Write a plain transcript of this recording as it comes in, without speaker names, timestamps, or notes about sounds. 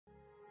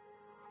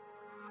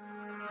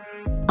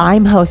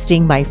I'm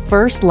hosting my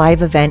first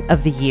live event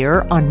of the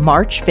year on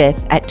March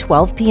 5th at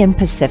 12 p.m.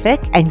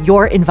 Pacific, and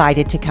you're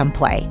invited to come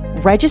play.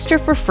 Register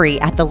for free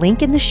at the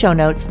link in the show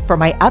notes for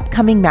my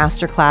upcoming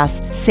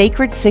masterclass,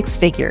 Sacred Six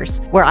Figures,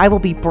 where I will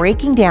be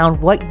breaking down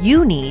what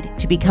you need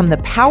to become the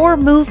power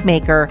move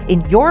maker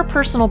in your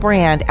personal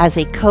brand as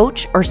a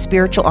coach or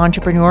spiritual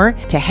entrepreneur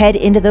to head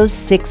into those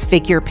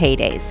six-figure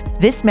paydays.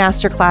 This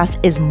masterclass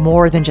is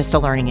more than just a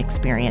learning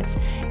experience.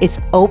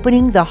 It's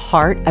opening the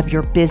heart of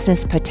your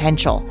business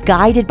potential,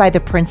 guided by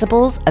the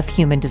principles of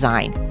human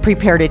design.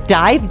 Prepare to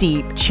dive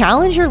deep,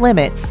 challenge your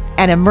limits,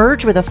 and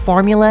emerge with a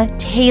formula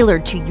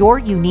tailored to your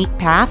unique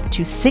path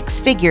to six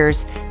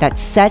figures that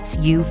sets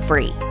you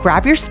free.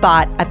 Grab your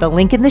spot at the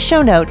link in the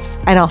show notes,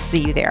 and I'll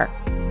see you there.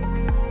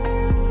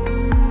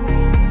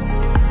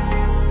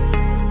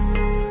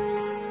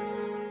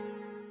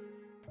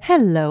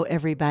 Hello,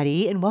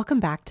 everybody, and welcome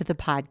back to the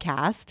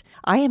podcast.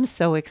 I am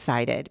so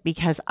excited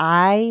because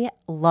I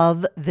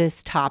love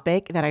this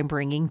topic that I'm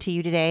bringing to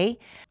you today.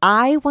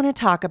 I want to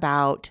talk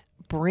about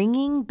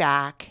bringing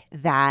back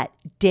that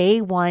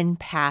day one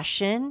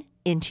passion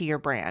into your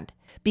brand,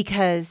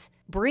 because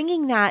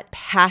bringing that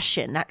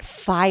passion, that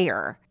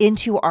fire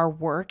into our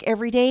work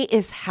every day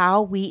is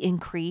how we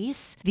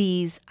increase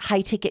these high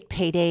ticket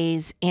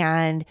paydays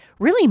and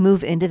really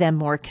move into them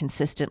more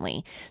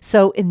consistently.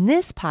 So in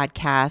this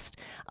podcast,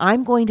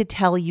 I'm going to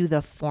tell you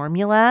the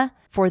formula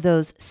for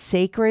those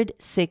sacred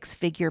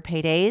six-figure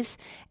paydays,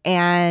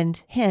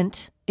 and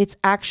hint, it's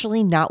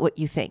actually not what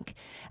you think.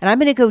 And I'm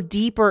going to go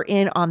deeper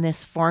in on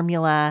this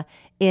formula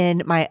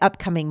in my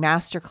upcoming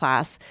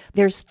masterclass.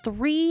 There's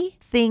three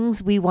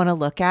things we want to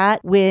look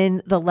at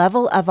when the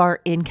level of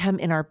our income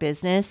in our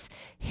business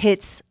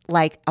hits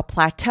like a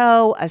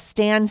plateau, a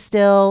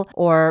standstill,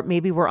 or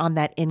maybe we're on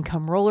that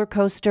income roller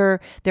coaster.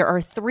 There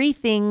are three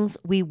things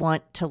we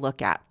want to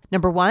look at.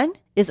 Number one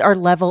is our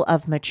level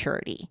of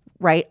maturity,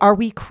 right? Are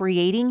we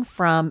creating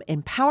from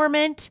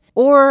empowerment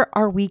or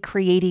are we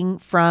creating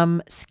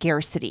from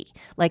scarcity?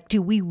 Like,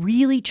 do we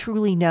really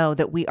truly know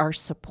that we are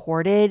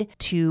supported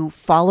to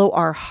follow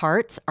our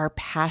hearts, our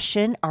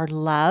passion, our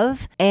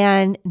love,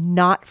 and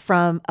not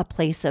from a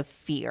place of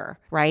fear,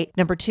 right?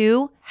 Number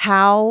two,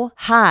 how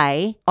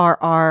high are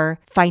our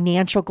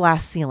financial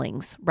glass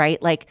ceilings,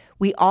 right? Like,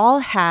 we all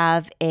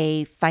have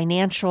a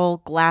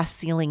financial glass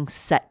ceiling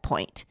set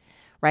point,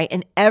 right?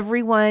 And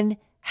everyone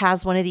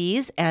has one of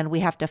these, and we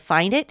have to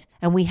find it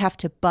and we have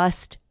to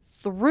bust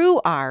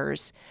through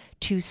ours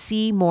to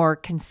see more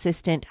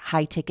consistent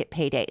high ticket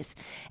paydays.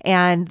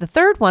 And the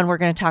third one we're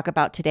going to talk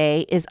about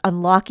today is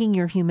unlocking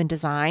your human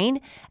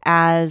design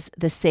as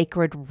the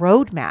sacred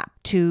roadmap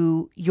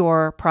to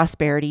your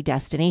prosperity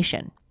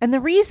destination. And the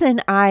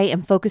reason I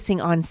am focusing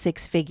on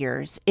six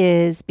figures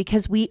is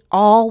because we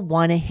all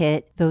want to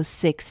hit those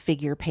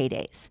six-figure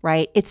paydays,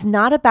 right? It's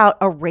not about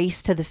a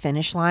race to the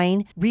finish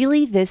line.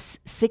 Really, this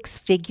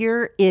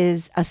six-figure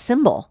is a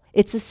symbol.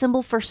 It's a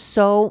symbol for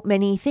so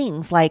many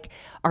things, like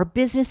our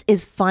business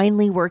is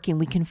finally working.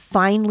 We can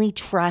finally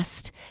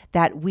trust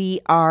that we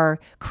are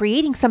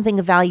creating something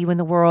of value in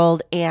the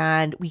world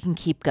and we can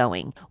keep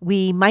going.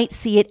 We might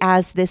see it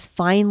as this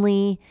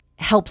finally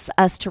helps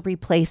us to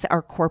replace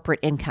our corporate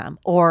income,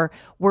 or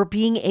we're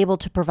being able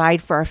to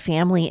provide for our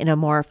family in a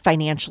more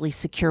financially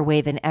secure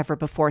way than ever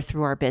before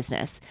through our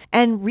business.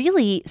 And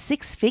really,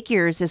 six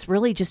figures is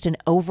really just an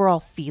overall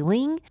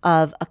feeling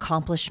of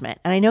accomplishment.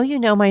 And I know you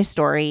know my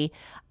story.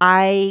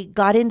 I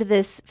got into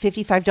this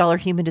 $55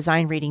 human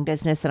design reading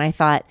business and I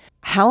thought,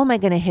 how am I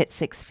going to hit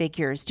six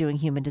figures doing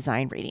human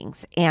design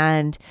readings?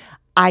 And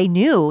I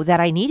knew that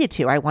I needed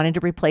to. I wanted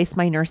to replace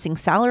my nursing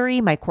salary,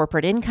 my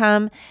corporate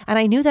income, and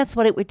I knew that's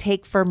what it would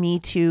take for me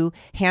to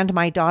hand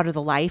my daughter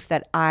the life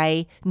that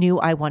I knew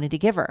I wanted to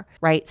give her,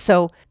 right?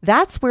 So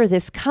that's where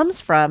this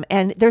comes from.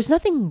 And there's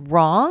nothing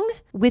wrong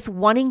with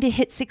wanting to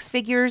hit six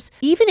figures,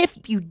 even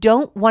if you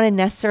don't want to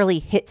necessarily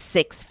hit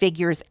six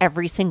figures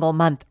every single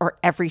month or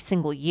every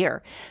single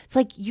year. It's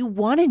like you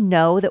want to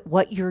know that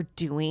what you're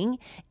doing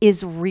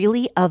is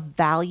really of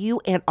value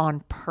and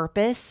on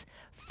purpose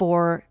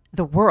for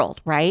the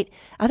world, right?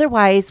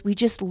 Otherwise, we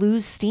just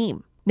lose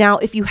steam. Now,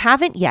 if you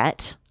haven't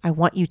yet, I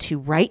want you to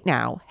right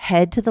now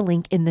head to the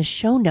link in the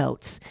show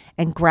notes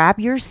and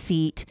grab your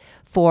seat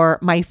for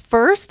my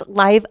first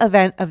live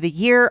event of the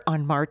year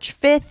on March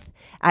 5th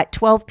at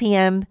 12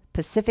 p.m.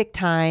 Pacific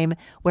time,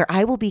 where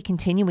I will be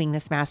continuing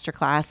this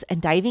masterclass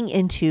and diving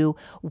into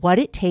what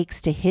it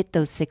takes to hit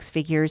those six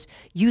figures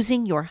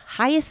using your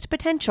highest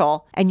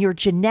potential and your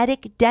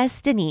genetic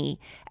destiny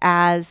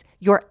as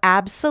your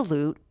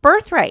absolute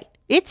birthright.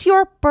 It's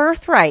your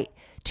birthright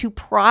to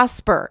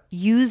prosper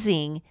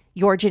using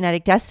your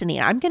genetic destiny.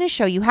 And I'm going to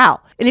show you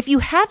how. And if you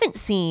haven't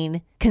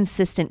seen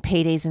consistent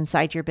paydays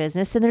inside your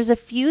business, then there's a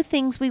few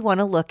things we want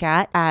to look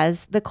at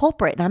as the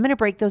culprit. And I'm going to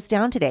break those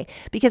down today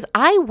because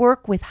I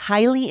work with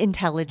highly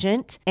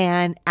intelligent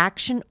and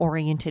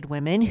action-oriented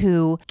women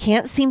who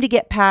can't seem to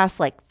get past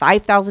like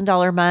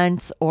 $5,000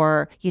 months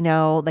or,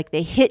 like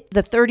they hit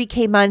the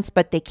 30K months,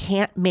 but they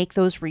can't make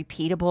those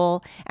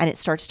repeatable and it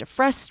starts to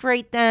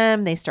frustrate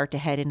them. They start to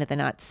head into the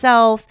not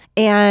self.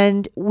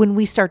 And when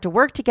we start to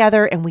work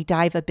together and we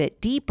dive a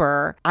bit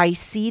deeper, I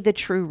see the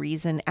true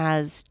reason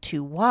as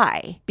to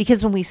why.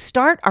 Because when we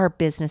start our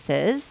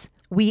businesses,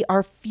 we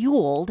are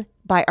fueled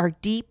by our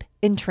deep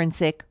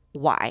intrinsic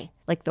why,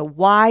 like the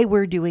why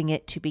we're doing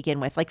it to begin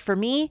with. Like for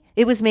me,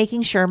 it was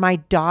making sure my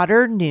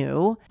daughter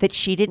knew that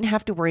she didn't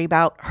have to worry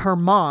about her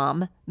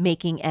mom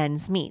making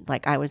ends meet.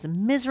 Like I was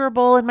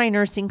miserable in my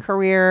nursing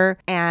career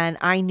and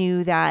I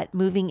knew that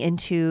moving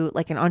into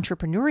like an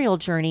entrepreneurial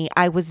journey,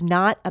 I was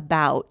not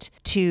about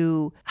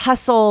to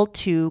hustle,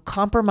 to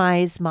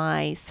compromise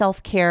my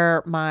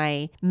self-care,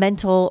 my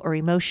mental or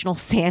emotional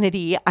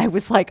sanity. I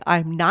was like,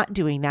 I'm not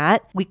doing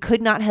that. We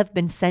could not have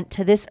been sent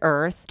to this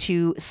earth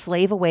to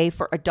slave away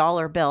for a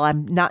dollar bill.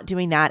 I'm not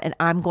doing that. And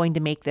I'm going to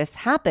make this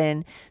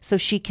happen so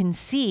she can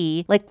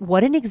see like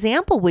what an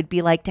example would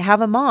be like to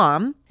have a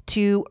mom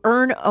to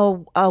earn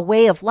a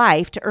way of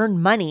life, to earn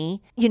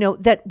money,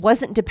 that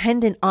wasn't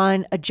dependent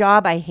on a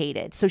job I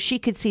hated. So she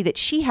could see that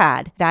she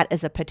had that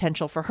as a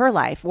potential for her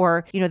life,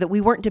 or, that we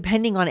weren't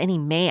depending on any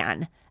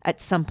man at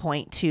some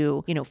point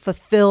to,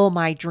 fulfill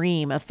my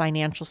dream of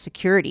financial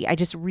security. I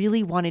just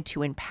really wanted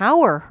to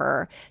empower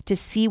her to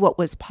see what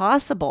was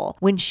possible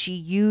when she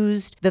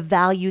used the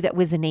value that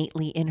was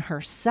innately in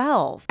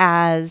herself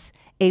as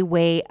a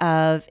way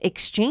of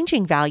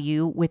exchanging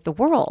value with the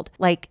world,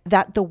 like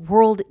that the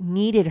world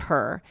needed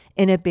her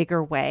in a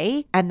bigger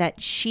way and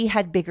that she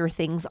had bigger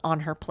things on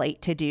her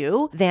plate to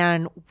do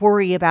than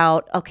worry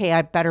about, okay,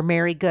 I better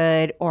marry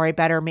good or I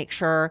better make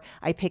sure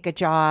I pick a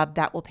job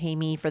that will pay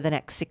me for the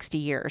next 60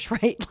 years,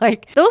 right?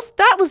 Like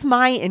that was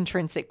my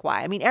intrinsic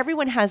why. I mean,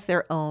 everyone has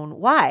their own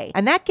why,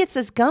 and that gets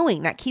us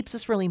going. That keeps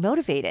us really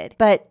motivated.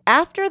 But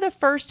after the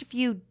first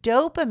few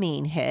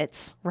dopamine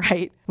hits,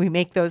 right? We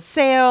make those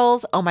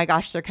sales. Oh my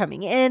gosh, they're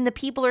coming in. The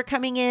people are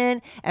coming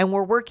in and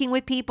we're working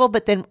with people.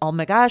 But then, oh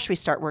my gosh, we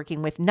start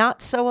working with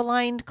not so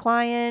aligned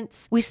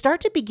clients. We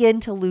start to begin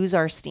to lose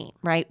our steam,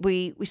 right?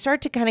 We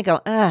start to kind of go,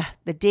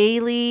 the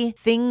daily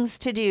things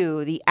to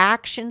do, the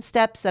action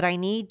steps that I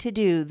need to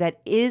do that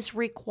is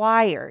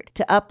required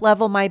to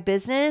up-level my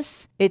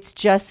business. It's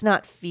just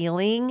not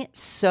feeling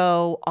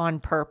so on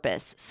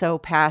purpose, so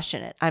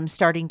passionate. I'm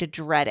starting to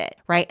dread it,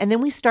 right? And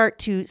then we start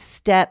to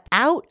step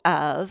out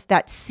of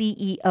that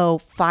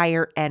CEO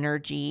fire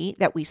energy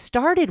that we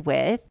started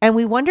with, and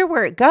we wonder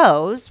where it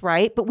goes,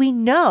 right? But we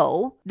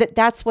know that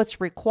that's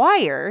what's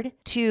required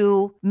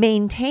to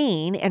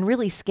maintain and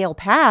really scale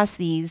past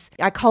these,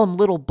 I call them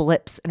little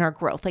blips in our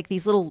growth, like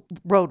these little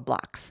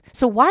roadblocks.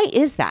 So why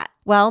is that?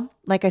 Well,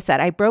 like I said,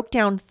 I broke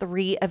down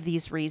 3 of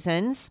these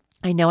reasons.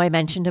 I know I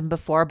mentioned them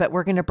before, but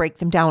we're going to break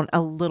them down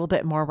a little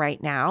bit more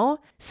right now.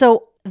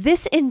 So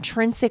this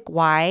intrinsic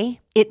why,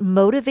 it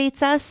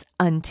motivates us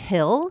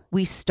until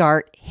we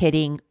start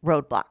hitting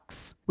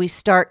roadblocks. We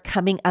start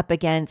coming up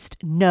against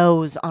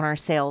no's on our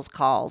sales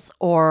calls,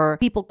 or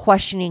people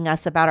questioning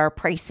us about our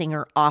pricing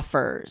or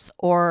offers,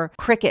 or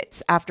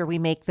crickets after we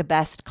make the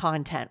best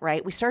content,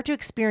 right? We start to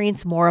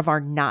experience more of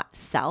our not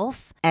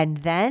self, and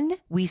then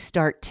we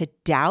start to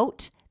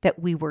doubt that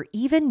we were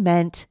even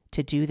meant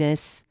to do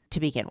this to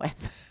begin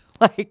with.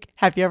 Like,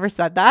 have you ever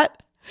said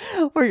that?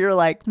 Where you're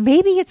like,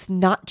 maybe it's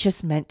not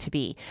just meant to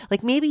be.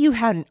 Like maybe you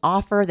had an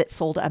offer that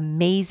sold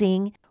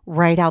amazing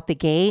right out the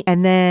gate,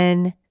 and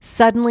then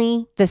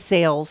suddenly the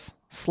sales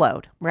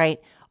slowed,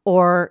 right?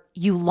 Or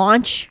you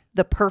launch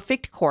the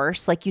perfect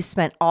course, like you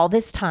spent all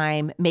this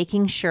time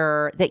making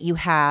sure that you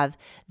have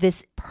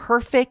this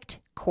perfect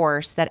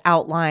course that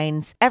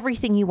outlines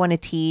everything you want to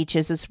teach,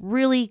 is this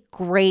really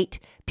great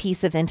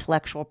piece of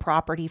intellectual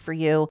property for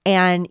you.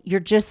 And you're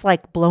just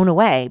like blown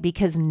away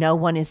because no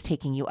one is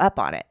taking you up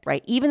on it,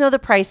 right? Even though the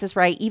price is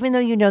right, even though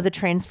you know the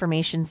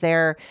transformation's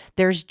there,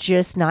 there's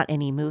just not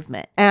any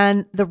movement.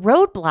 And the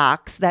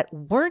roadblocks that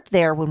weren't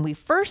there when we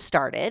first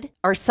started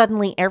are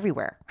suddenly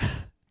everywhere.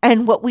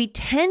 And what we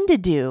tend to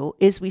do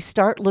is we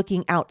start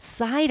looking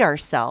outside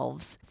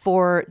ourselves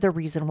for the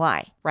reason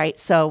why, right?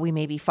 So we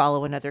maybe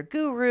follow another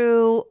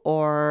guru,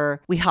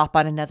 or we hop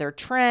on another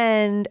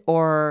trend,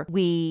 or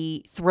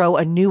we throw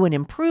a new and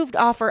improved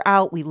offer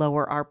out. We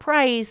lower our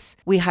price.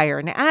 We hire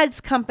an ads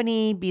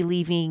company,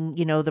 believing,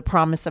 the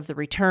promise of the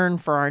return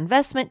for our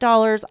investment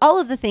dollars. All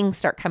of the things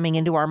start coming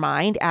into our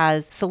mind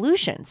as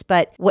solutions.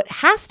 But what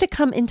has to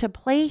come into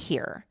play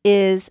here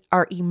is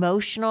our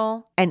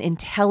emotional and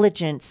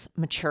intelligence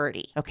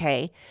maturity,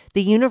 okay?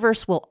 The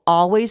universe will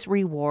always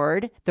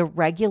reward the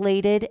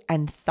regulated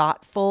and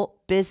thoughtful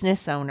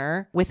business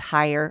owner with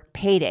higher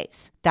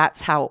paydays. That's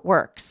how it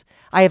works.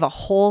 I have a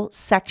whole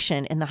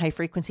section in the high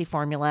frequency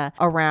formula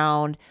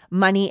around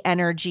money,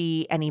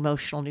 energy, and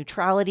emotional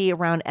neutrality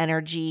around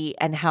energy,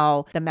 and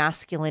how the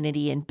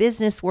masculinity in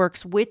business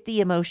works with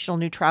the emotional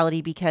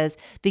neutrality, because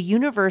the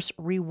universe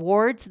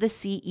rewards the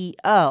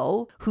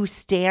CEO who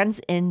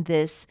stands in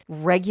this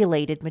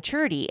regulated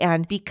maturity.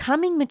 And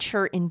becoming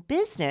mature in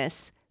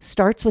business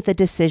starts with a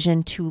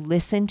decision to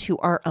listen to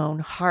our own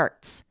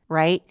hearts,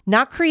 right?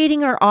 Not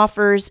creating our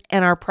offers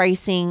and our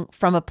pricing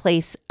from a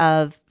place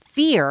of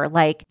fear,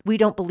 like we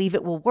don't believe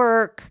it will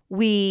work.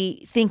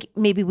 We think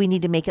maybe we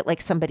need to make it like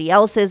somebody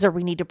else's, or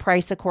we need to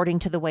price according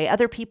to the way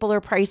other people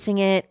are pricing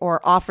it,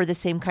 or offer the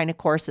same kind of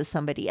course as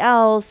somebody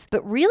else.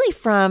 But really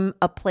from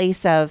a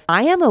place of,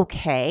 I am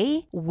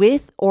okay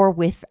with or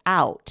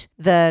without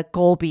the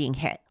goal being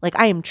hit. Like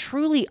I am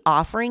truly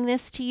offering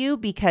this to you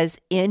because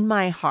in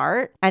my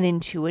heart and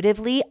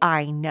intuitively,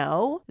 I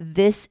know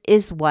this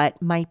is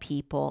what my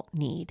people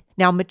need.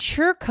 Now,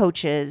 mature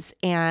coaches,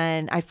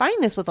 and I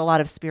find this with a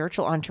lot of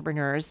spiritual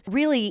entrepreneurs,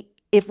 really,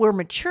 if we're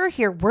mature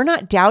here, we're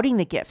not doubting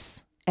the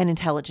gifts and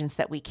intelligence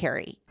that we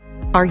carry.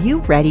 Are you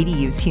ready to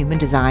use human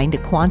design to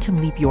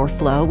quantum leap your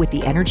flow with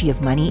the energy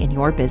of money in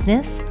your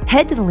business?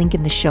 Head to the link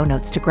in the show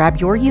notes to grab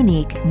your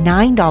unique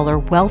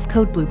 $9 Wealth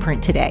Code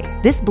Blueprint today.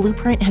 This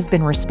blueprint has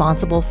been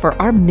responsible for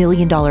our $1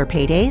 million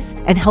paydays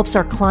and helps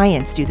our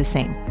clients do the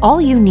same. All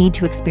you need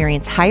to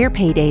experience higher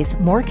paydays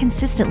more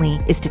consistently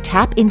is to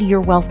tap into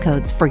your wealth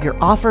codes for your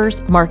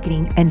offers,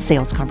 marketing, and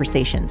sales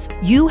conversations.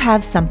 You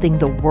have something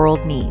the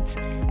world needs,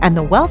 and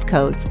the wealth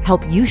codes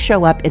help you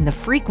show up in the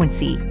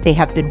frequency they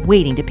have been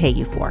waiting to pay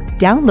you for.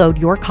 Download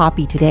your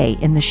copy today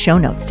in the show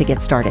notes to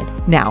get started.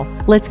 Now,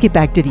 let's get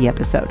back to the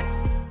episode.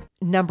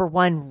 Number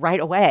one right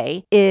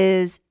away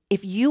is,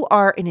 if you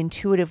are an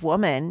intuitive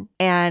woman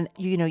and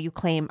you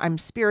claim I'm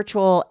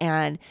spiritual,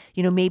 and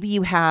maybe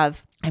you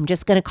have, I'm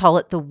just going to call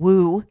it the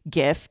woo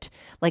gift,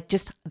 like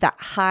just that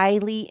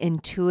highly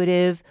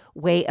intuitive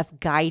way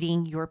of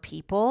guiding your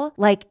people,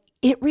 like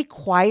it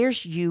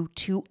requires you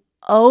to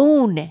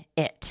own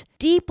it,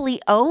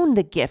 deeply own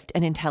the gift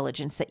and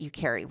intelligence that you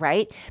carry,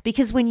 right?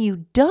 Because when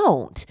you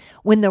don't,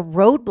 when the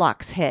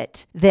roadblocks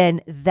hit, then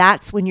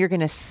that's when you're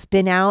going to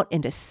spin out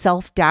into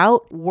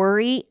self-doubt,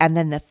 worry, and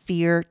then the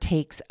fear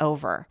takes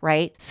over,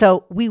 right?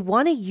 So we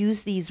want to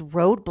use these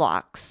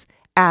roadblocks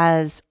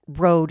as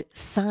road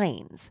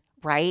signs,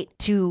 right?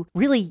 To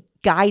really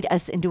guide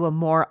us into a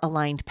more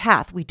aligned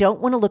path. We don't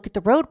want to look at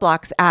the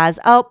roadblocks as,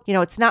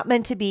 it's not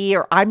meant to be,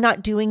 or I'm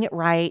not doing it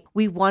right.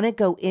 We want to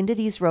go into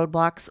these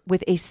roadblocks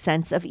with a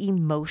sense of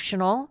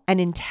emotional and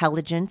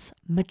intelligence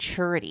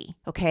maturity,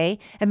 okay?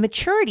 And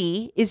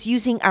maturity is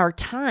using our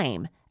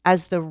time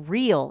as the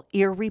real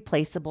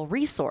irreplaceable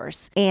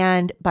resource.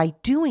 And by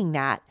doing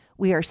that,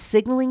 we are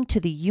signaling to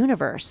the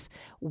universe,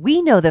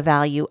 we know the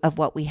value of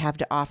what we have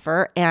to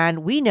offer,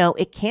 and we know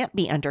it can't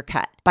be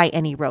undercut by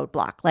any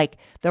roadblock. Like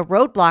the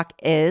roadblock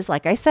is,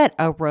 like I said,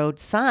 a road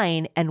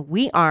sign, and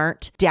we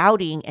aren't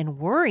doubting and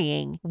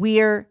worrying.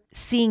 We're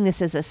seeing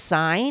this as a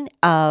sign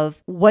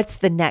of what's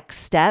the next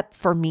step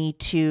for me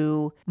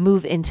to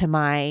move into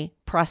my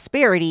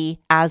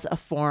prosperity as a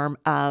form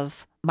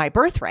of my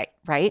birthright,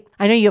 right?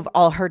 I know you've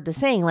all heard the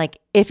saying, like,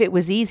 if it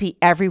was easy,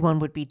 everyone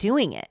would be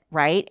doing it,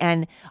 right?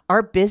 And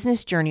our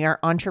business journey, our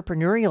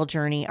entrepreneurial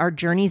journey, our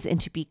journeys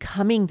into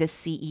becoming the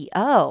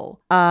CEO,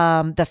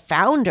 the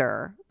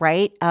founder,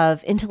 right,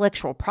 of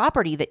intellectual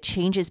property that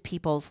changes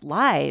people's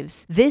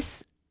lives,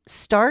 this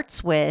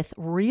starts with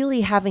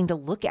really having to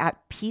look at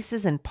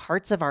pieces and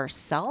parts of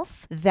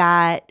ourself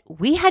that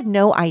we had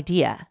no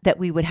idea that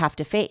we would have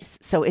to face.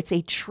 So it's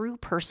a true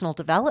personal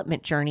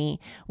development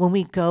journey when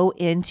we go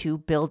into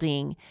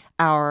building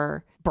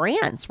our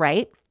brands,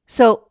 right?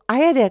 So I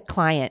had a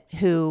client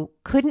who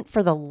couldn't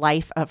for the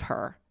life of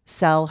her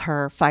sell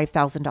her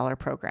 $5,000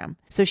 program.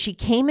 So she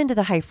came into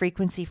the high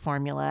frequency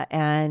formula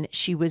and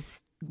she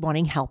was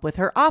wanting help with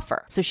her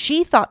offer. So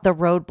she thought the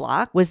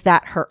roadblock was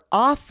that her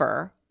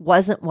offer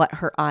wasn't what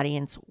her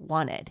audience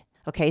wanted.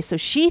 Okay, so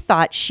she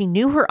thought she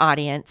knew her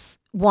audience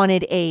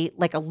wanted a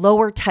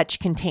lower touch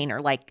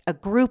container, like a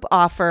group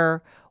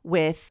offer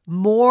with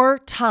more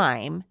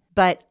time,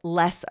 but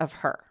less of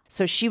her.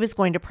 So she was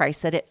going to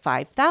price it at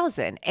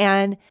 $5,000.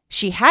 And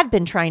she had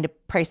been trying to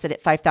price it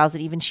at $5,000.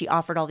 Even she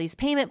offered all these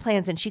payment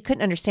plans, and she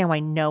couldn't understand why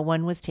no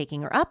one was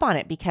taking her up on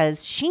it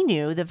because she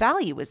knew the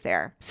value was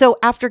there. So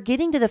after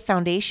getting to the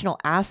foundational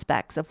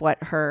aspects of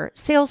what her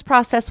sales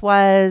process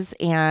was,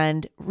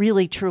 and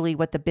really truly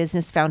what the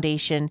business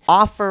foundation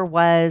offer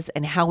was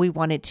and how we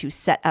wanted to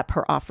set up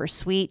her offer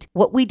suite,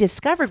 what we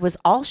discovered was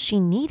all she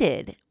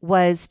needed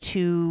was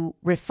to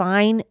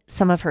refine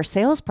some of her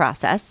sales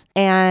process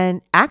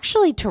and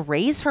actually to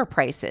raise her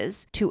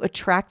prices to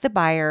attract the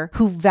buyer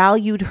who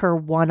valued her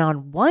one-on-one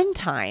one-on-one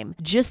time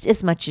just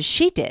as much as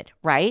she did,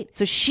 right?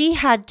 So she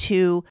had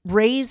to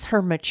raise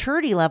her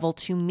maturity level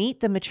to meet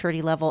the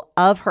maturity level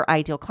of her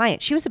ideal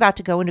client. She was about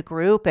to go into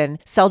group and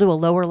sell to a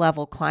lower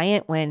level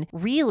client when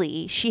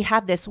really she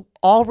had this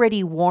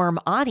already warm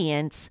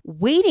audience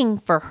waiting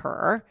for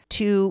her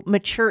to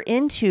mature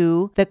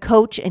into the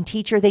coach and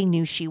teacher they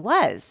knew she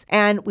was.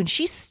 And when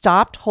she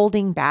stopped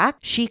holding back,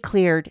 she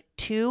cleared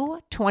two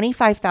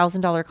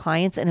 $25,000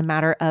 clients in a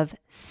matter of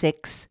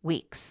 6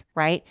 weeks,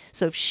 right?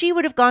 So if she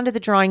would have gone to the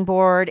drawing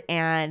board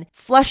and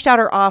fleshed out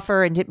her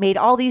offer and made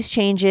all these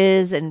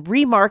changes and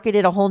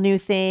remarketed a whole new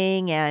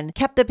thing and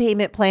kept the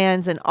payment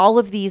plans and all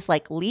of these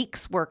like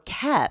leaks were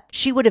kept,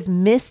 she would have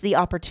missed the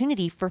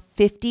opportunity for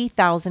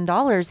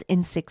 $50,000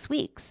 in 6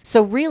 weeks.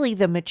 So really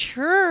the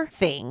mature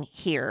thing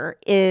here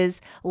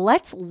is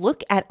let's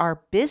look at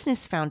our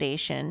business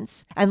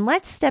foundations and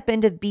let's step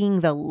into being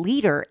the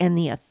leader and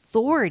the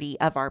authority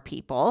of our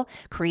people,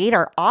 create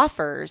our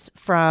offers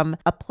from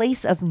a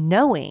place of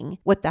knowing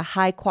what the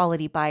high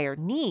quality buyer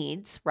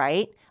needs,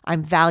 right?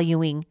 I'm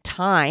valuing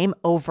time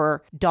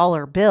over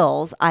dollar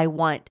bills. I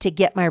want to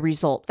get my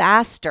result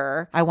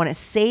faster. I want to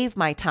save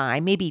my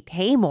time, maybe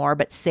pay more,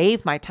 but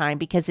save my time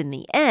because in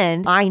the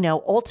end, I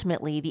know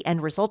ultimately the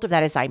end result of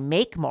that is I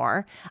make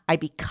more, I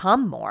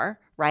become more,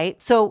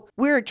 right? So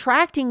we're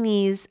attracting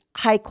these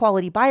high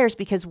quality buyers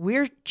because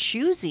we're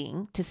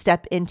choosing to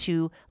step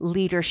into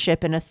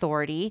leadership and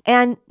authority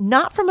and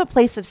not from a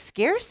place of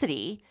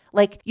scarcity.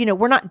 Like,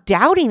 we're not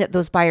doubting that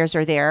those buyers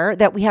are there,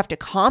 that we have to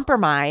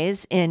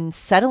compromise in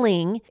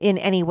settling in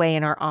any way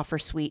in our offer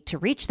suite to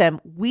reach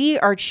them. We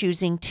are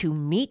choosing to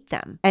meet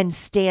them and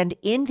stand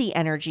in the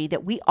energy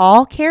that we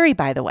all carry,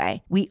 by the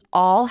way. We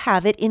all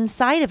have it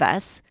inside of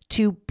us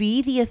to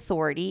be the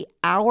authority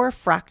our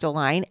fractal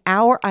line,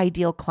 our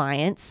ideal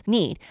clients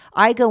need.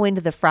 I go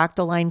into the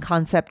fractal line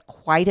concept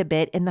quite a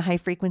bit in the high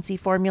frequency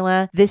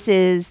formula. This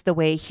is the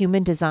way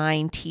human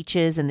design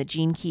teaches and the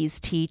Gene Keys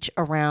teach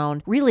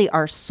around really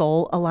our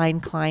soul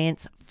aligned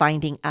clients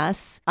finding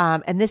us.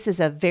 And this is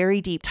a very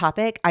deep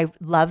topic. I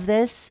love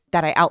this,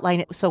 that I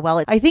outline it so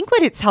well. I think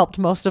what it's helped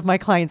most of my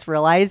clients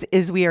realize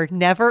is we are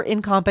never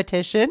in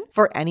competition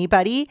for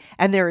anybody.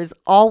 And there is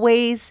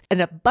always an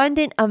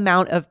abundant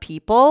amount of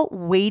people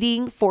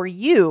waiting for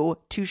you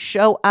to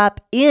show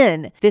up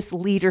in this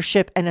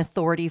leadership and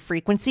authority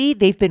frequency.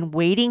 They've been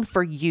waiting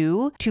for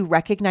you to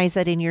recognize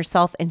that in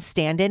yourself and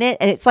stand in it.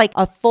 And it's like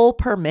a full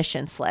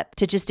permission slip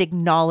to just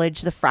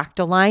acknowledge the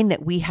fractal line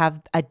that we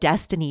have a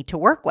destiny to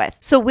work with.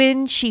 So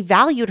when she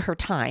valued her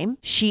time,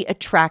 she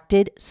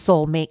attracted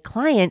soulmate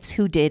clients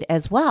who did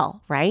as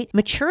well, right?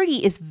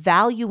 Maturity is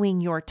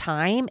valuing your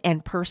time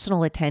and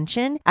personal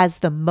attention as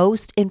the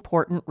most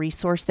important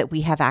resource that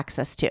we have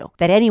access to,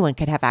 that anyone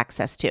could have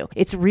access to.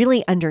 It's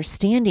really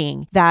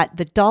understanding that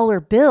the dollar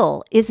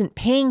bill isn't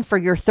paying for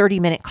your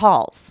 30-minute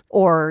calls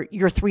or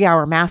your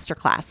 3-hour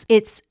masterclass.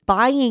 It's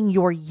buying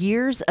your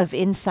years of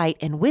insight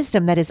and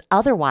wisdom that is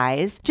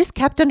otherwise just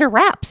kept under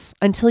wraps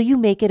until you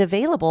make it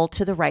available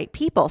to the right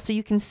people. So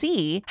you can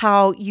see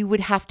how you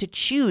would have to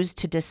choose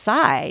to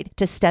decide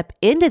to step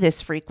into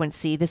this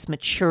frequency, this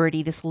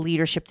maturity, this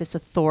leadership, this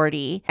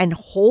authority, and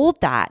hold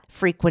that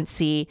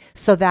frequency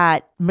so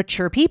that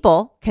mature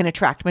people can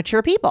attract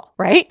mature people,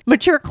 right?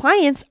 Mature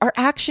clients are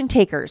action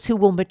takers who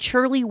will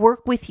maturely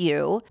work with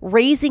you,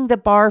 raising the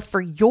bar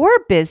for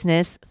your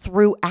business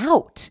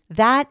throughout.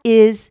 That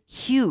is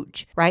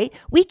huge, right?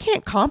 We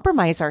can't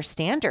compromise our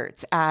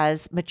standards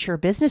as mature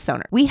business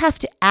owners. We have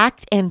to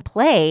act and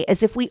play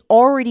as if we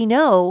already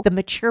know the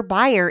mature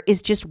buyer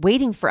is just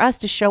waiting for us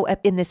to show up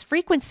in this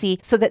frequency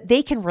so that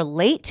they can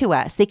relate to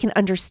us. They can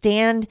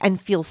understand and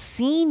feel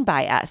seen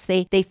by us.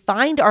 They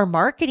find our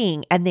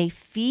marketing and they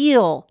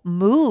feel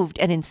moved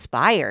and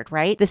inspired,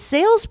 right? The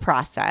sales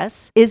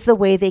process is the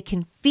way they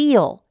can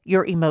feel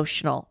your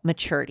emotional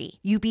maturity.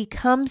 You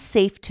become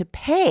safe to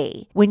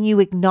pay when you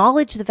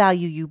acknowledge the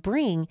value you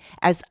bring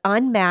as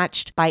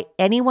unmatched by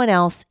anyone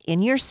else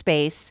in your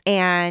space,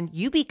 and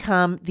you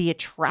become the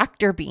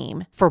attractor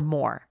beam for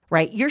more.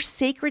 Right? Your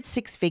sacred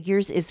 6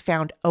 figures is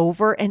found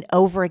over and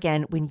over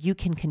again when you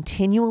can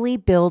continually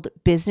build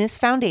business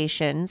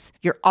foundations,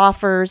 your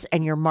offers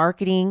and your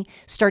marketing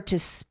start to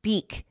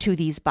speak to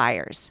these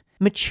buyers.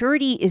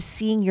 Maturity is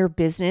seeing your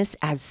business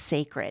as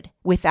sacred.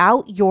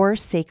 Without your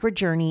sacred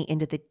journey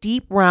into the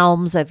deep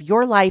realms of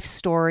your life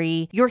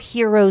story, your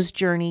hero's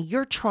journey,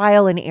 your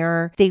trial and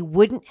error, they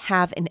wouldn't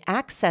have an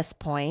access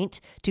point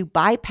to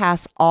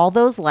bypass all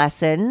those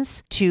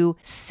lessons, to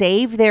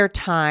save their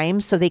time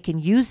so they can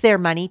use their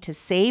money to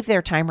save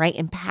their time, right?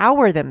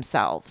 Empower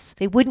themselves.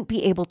 They wouldn't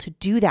be able to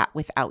do that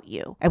without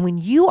you. And when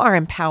you are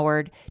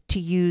empowered to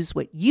use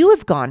what you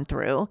have gone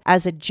through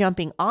as a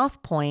jumping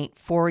off point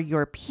for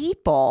your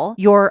people,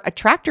 your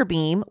attractor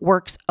beam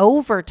works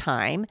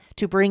overtime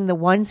to bring the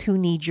ones who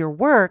need your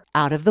work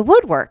out of the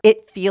woodwork.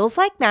 It feels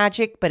like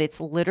magic, but it's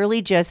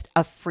literally just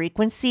a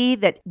frequency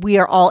that we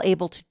are all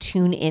able to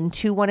tune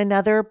into one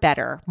another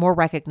better, more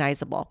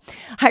recognizable.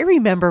 I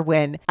remember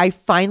when I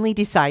finally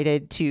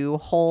decided to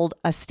hold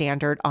a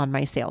standard on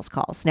my sales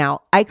calls.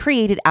 Now, I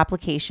created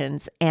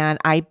applications and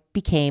I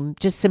became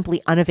just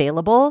simply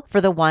unavailable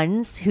for the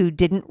ones who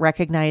didn't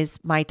recognize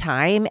my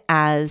time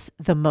as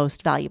the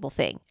most valuable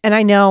thing. And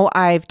I know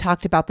I've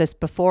talked about this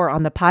before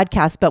on the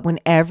podcast, but when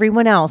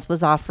everyone else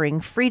was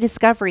offering free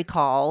discovery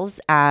calls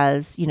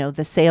as,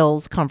 the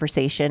sales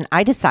conversation,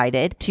 I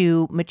decided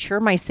to mature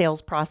my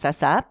sales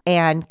process up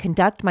and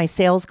conduct my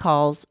sales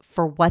calls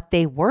for what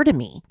they were to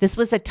me. This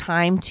was a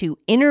time to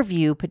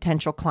interview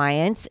potential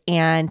clients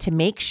and to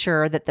make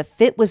sure that the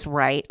fit was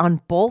right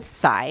on both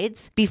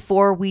sides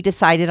before we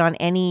decided on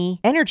any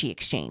energy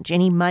exchange,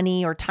 any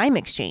money or time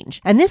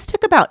exchange. And this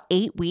took about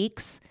 8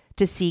 weeks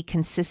to see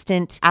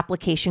consistent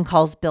application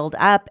calls build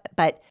up.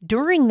 But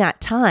during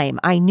that time,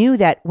 I knew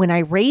that when I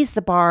raised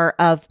the bar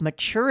of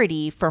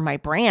maturity for my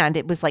brand,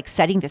 it was like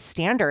setting the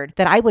standard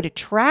that I would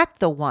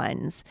attract the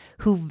ones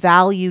who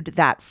valued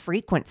that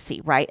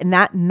frequency, right? And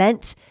that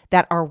meant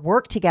that our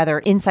work together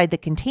inside the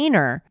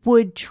container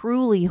would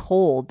truly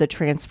hold the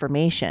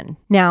transformation.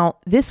 Now,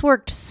 this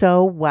worked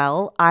so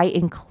well, I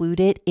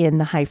include it in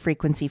the high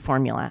frequency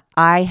formula.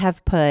 I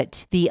have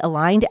put the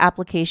aligned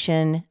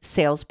application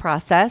sales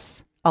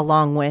process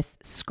along with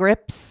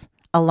scripts,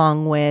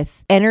 along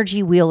with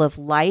energy wheel of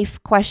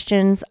life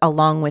questions,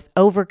 along with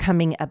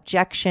overcoming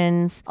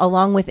objections,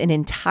 along with an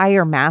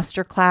entire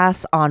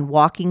masterclass on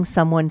walking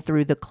someone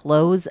through the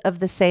close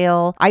of the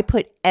sale. I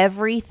put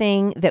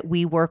everything that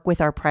we work with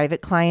our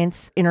private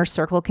clients inner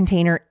circle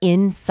container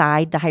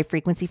inside the high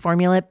frequency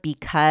formula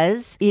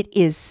because it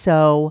is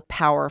so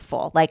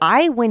powerful. Like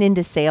I went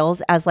into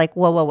sales as like,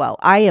 whoa.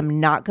 I am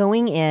not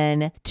going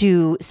in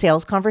to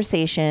sales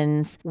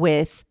conversations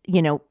with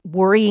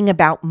worrying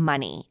about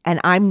money. And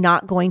I'm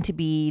not going to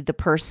be the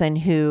person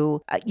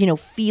who,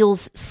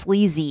 feels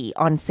sleazy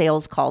on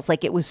sales calls.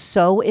 Like it was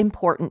so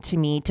important to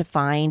me to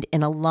find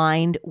an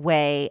aligned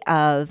way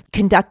of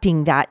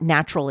conducting that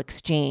natural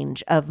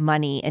exchange of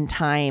money and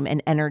time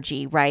and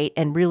energy, right?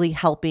 And really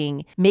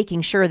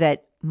making sure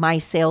that my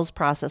sales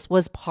process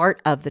was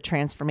part of the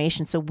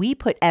transformation. So we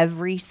put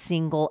every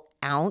single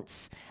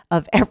ounce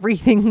of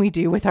everything we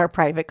do with our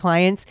private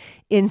clients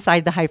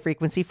inside the high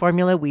frequency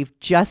formula. We've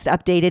just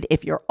updated.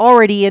 If you're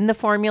already in the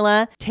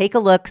formula, take a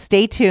look,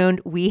 stay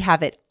tuned. We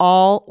have it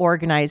all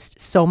organized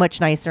so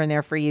much nicer in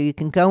there for you. You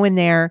can go in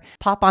there,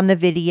 pop on the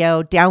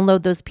video,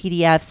 download those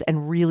PDFs,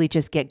 and really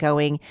just get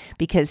going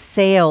because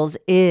sales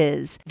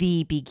is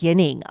the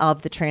beginning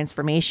of the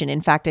transformation.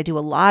 In fact, I do a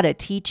lot of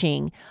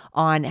teaching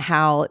on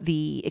how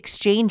the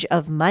exchange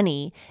of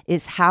money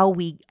is how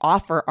we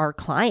offer our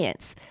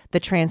clients the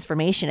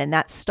transformation. And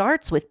that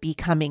starts with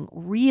becoming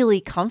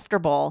really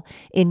comfortable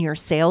in your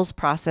sales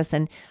process.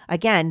 And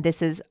again,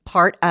 this is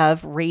part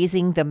of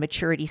raising the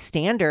maturity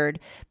standard,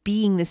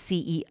 being the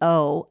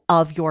CEO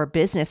of your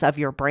business, of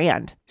your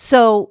brand.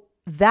 So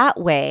that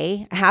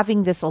way,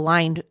 having this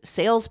aligned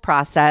sales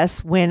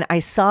process, when I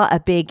saw a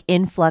big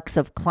influx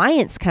of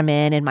clients come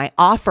in and my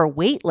offer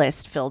wait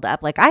list filled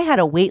up, like I had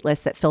a wait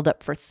list that filled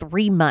up for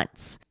 3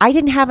 months. I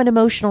didn't have an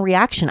emotional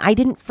reaction. I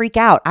didn't freak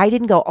out. I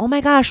didn't go, oh my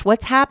gosh,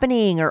 what's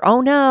happening? Or,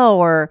 oh no,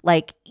 or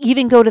like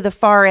even go to the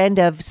far end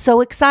of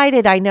so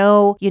excited. I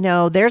know,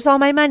 there's all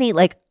my money.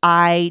 Like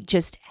I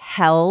just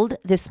held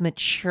this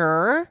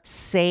mature,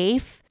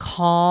 safe,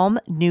 calm,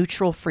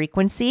 neutral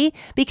frequency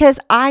because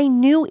I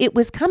knew it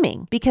was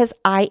coming, because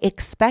I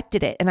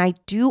expected it. And I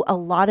do a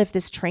lot of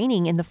this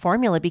training in the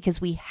formula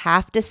because we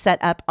have to set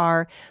up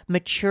our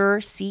mature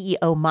CEO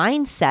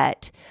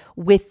mindset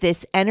with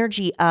this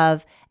energy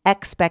of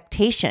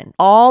expectation.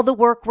 All the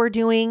work we're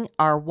doing,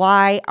 our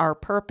why, our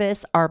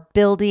purpose, our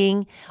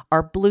building,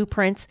 our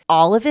blueprints,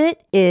 all of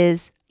it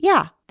is,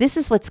 this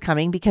is what's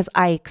coming because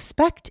I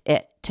expect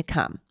it to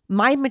come.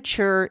 My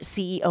mature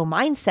CEO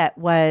mindset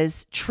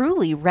was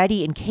truly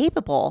ready and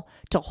capable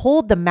to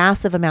hold the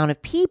massive amount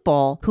of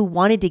people who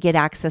wanted to get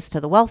access to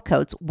the wealth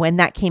codes. When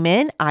that came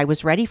in, I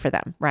was ready for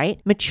them,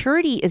 right?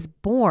 Maturity is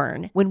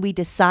born when we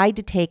decide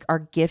to take our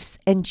gifts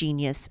and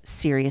genius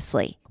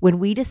seriously. When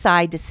we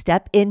decide to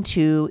step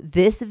into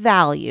this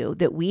value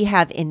that we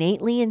have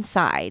innately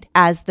inside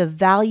as the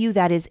value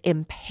that is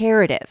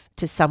imperative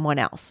to someone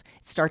else.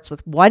 It starts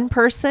with one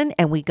person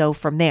and we go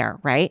from there,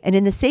 right? And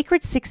in the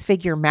Sacred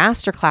Six-Figure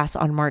Masterclass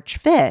on March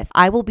 5th,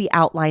 I will be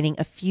outlining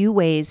a few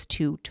ways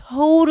to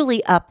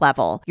totally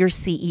up-level your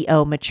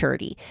CEO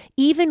maturity.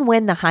 Even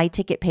when the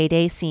high-ticket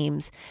payday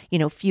seems,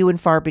 few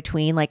and far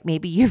between, like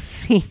maybe you've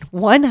seen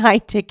one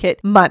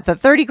high-ticket month, a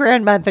 30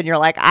 grand month, and you're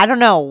like, I don't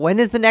know, when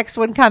is the next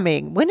one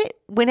coming?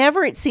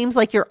 Whenever it seems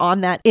like you're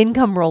on that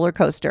income roller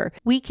coaster,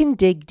 we can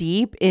dig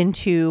deep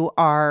into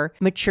our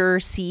mature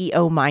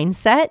CEO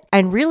mindset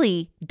and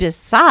really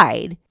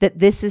decide that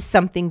this is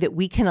something that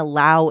we can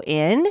allow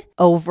in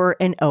over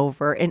and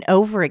over and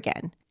over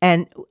again.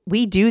 And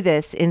we do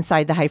this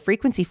inside the high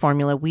frequency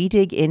formula. We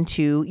dig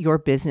into your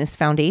business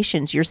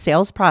foundations, your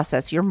sales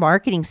process, your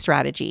marketing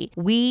strategy.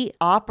 We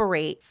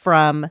operate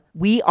from,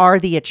 we are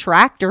the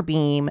attractor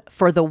beam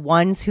for the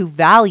ones who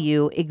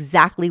value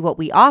exactly what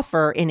we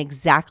offer in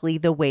exactly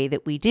the way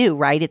that we do,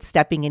 right? It's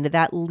stepping into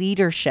that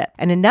leadership.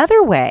 And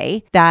another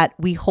way that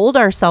we hold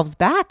ourselves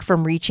back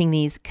from reaching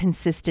these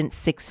consistent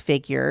six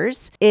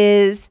figures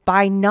is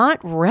by not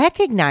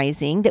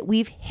recognizing that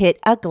we've hit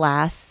a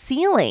glass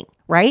ceiling,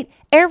 right?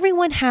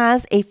 Everyone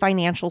has a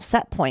financial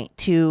set point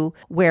to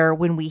where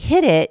when we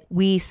hit it,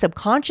 we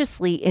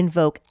subconsciously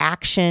invoke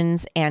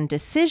actions and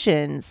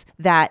decisions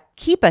that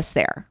keep us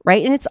there,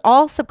 right? And it's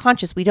all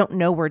subconscious. We don't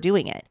know we're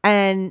doing it.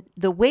 And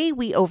the way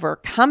we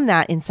overcome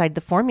that inside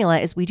the formula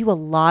is we do a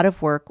lot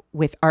of work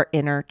with our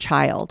inner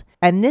child.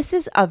 And this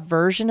is a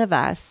version of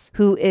us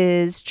who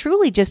is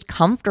truly just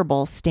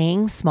comfortable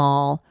staying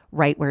small,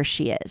 right where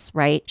she is,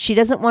 right? She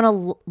doesn't want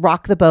to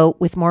rock the boat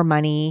with more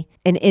money,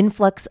 an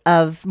influx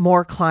of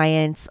more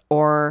clients,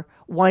 or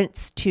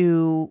wants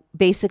to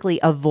basically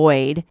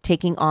avoid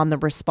taking on the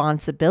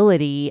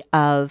responsibility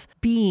of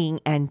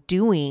being and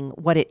doing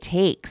what it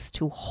takes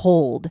to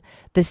hold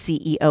the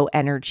CEO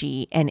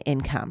energy and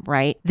income,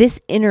 right?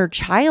 This inner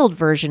child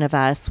version of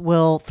us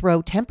will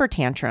throw temper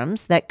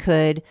tantrums that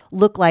could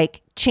look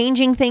like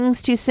changing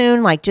things too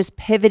soon, like just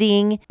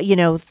pivoting,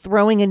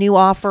 throwing a new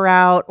offer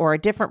out or a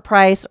different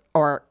price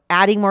or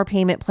adding more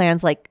payment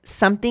plans. Like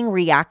something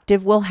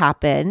reactive will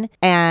happen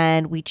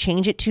and we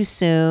change it too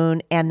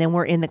soon, and then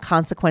we're in the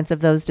consequence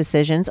of those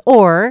decisions.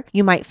 Or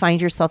you might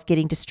find yourself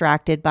getting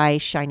distracted by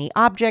shiny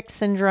object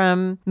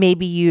syndrome.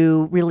 Maybe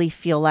you really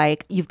feel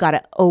like you've got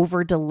to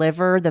over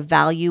deliver the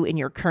value in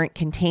your current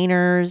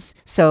containers.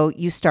 So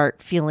you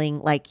start feeling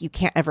like you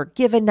can't ever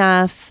give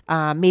enough.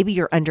 Maybe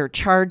you're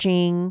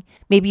undercharging.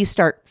 Maybe you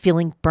start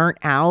feeling burnt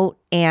out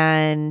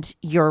and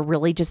you're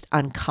really just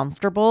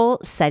uncomfortable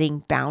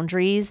setting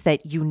boundaries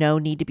that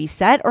need to be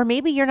set, or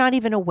maybe you're not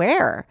even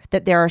aware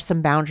that there are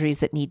some boundaries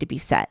that need to be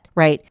set,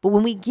 right? But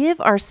when we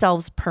give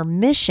ourselves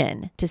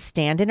permission to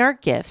stand in our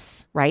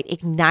gifts, right,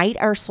 ignite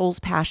our soul's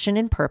passion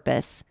and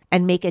purpose,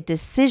 and make a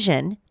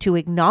decision to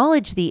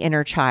acknowledge the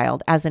inner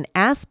child as an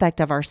aspect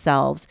of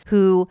ourselves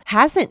who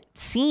hasn't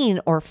seen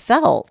or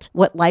felt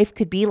what life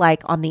could be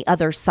like on the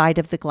other side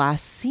of the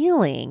glass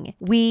ceiling,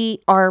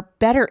 we are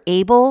better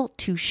able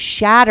to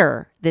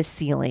shatter this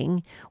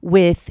ceiling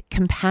with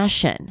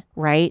compassion,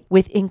 right?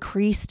 With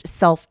increased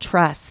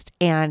self-trust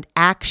and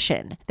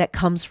action that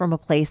comes from a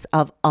place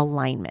of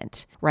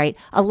alignment, right?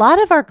 A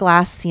lot of our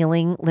glass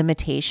ceiling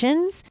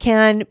limitations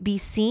can be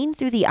seen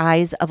through the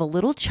eyes of a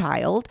little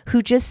child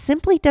who just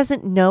simply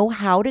doesn't know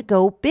how to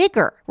go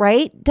bigger,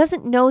 right?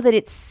 Doesn't know that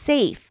it's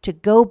safe to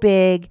go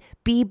big,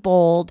 be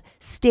bold,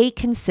 stay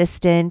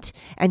consistent,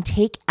 and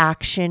take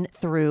action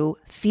through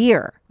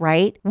fear,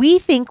 right? We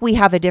think we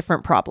have a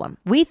different problem.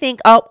 We think,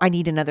 oh, I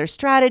need another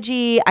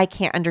strategy. I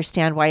can't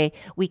understand why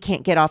we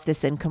can't get off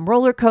this income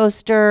roller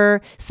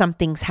coaster.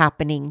 Something's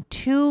happening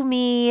to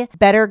me.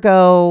 Better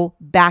go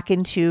back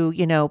into,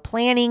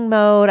 planning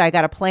mode. I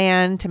got a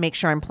plan to make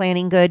sure I'm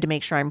planning good, to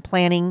make sure I'm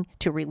planning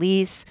to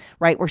release,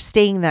 right? We're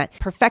staying in that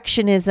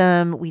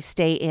perfectionism. We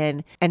stay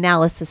in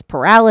analysis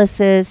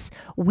paralysis.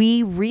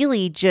 We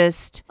really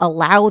just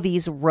allow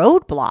these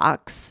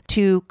roadblocks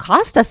to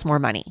cost us more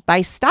money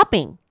by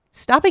stopping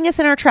us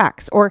in our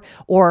tracks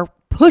or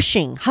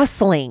pushing,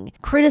 hustling,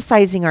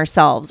 criticizing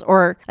ourselves,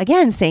 or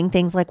again, saying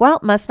things like, well,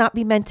 it must not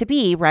be meant to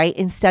be, right?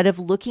 Instead of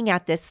looking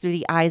at this through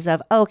the eyes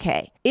of,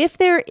 okay, if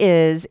there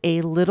is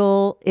a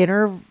little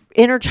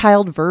inner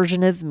child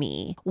version of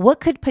me, what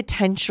could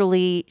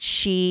potentially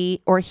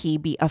she or he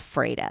be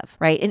afraid of,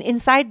 right? And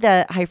inside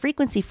the high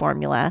frequency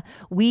formula,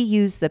 we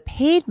use the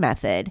paid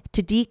method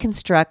to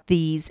deconstruct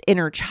these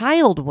inner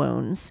child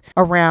wounds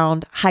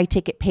around high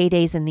ticket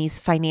paydays and these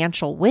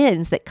financial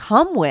wins that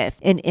come with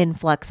an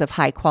influx of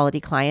high quality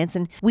clients.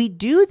 And we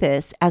do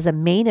this as a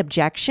main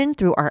objection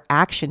through our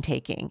action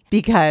taking,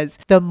 because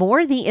the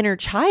more the inner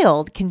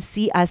child can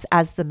see us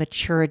as the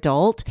mature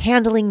adult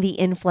handling the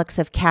influx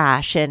of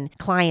cash and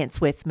clients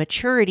with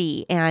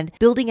maturity and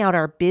building out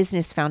our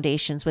business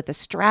foundations with a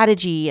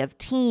strategy of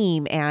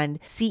team and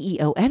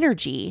CEO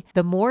energy,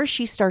 the more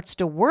she starts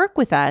to work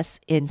with us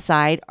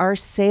inside our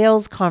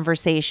sales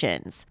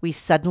conversations. We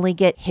suddenly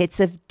get hits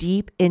of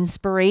deep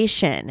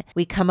inspiration.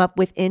 We come up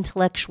with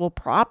intellectual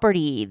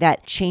property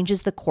that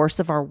changes the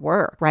course of our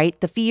work, right?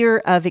 The fear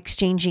of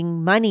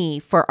exchanging money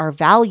for our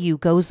value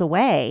goes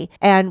away,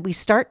 and we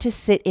start to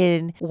sit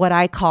in what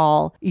I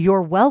call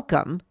you're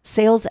welcome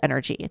sales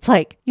energy. It's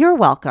like, you're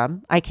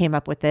welcome. I came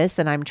up with this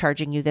and I'm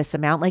charging you this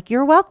amount. Like,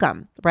 you're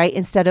welcome, right?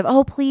 Instead of,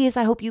 oh, please,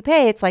 I hope you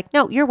pay. It's like,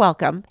 no, you're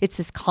welcome. It's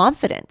this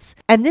confidence.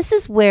 And this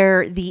is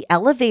where the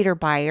elevator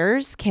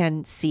buyers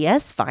can see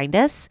us, find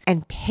us,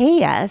 and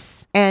pay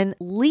us and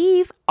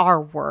leave our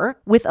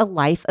work with a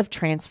life of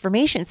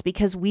transformations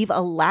because we've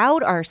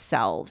allowed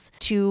ourselves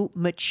to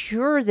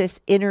mature this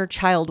inner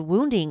child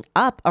wounding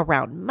up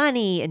around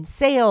money and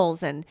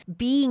sales, and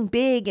being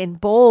big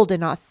and bold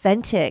and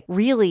authentic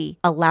really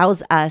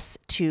allows us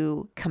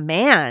to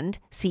command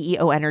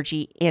CEO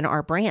energy in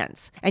our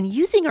brands. And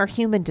using our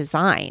human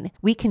design,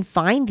 we can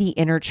find the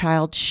inner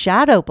child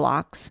shadow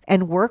blocks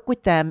and work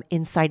with them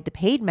inside the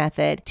paid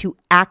method to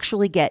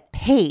actually get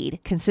paid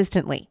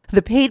consistently.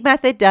 The paid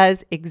method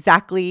does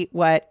exactly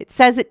what it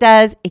says it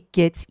does. It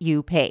gets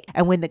you paid.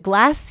 And when the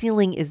glass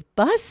ceiling is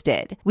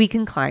busted, we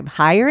can climb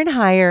higher and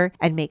higher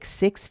and make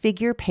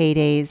six-figure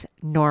paydays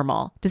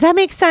normal. Does that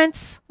make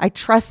sense? I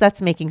trust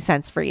that's making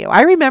sense for you.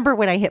 I remember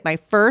when I hit my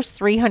first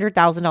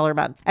 $300,000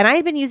 month, and I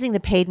had been using the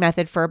paid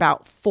method for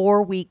about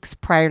 4 weeks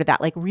prior to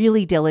that, like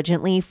really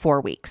diligently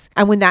 4 weeks.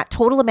 And when that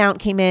total amount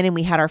came in and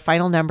we had our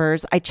final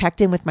numbers, I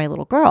checked in with my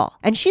little girl,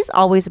 and she's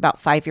always about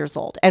 5 years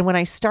old. And when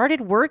I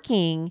started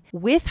working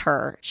with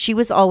her, she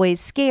was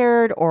always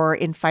scared or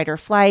in fight or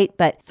flight.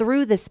 But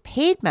through this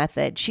paid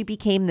method, she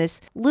became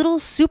this little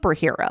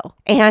superhero.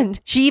 And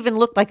she even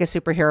looked like a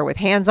superhero with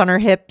hands on her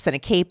hips and a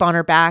cape on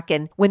her back.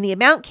 And when the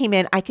amount came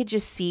in, I could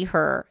just see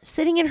her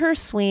sitting in her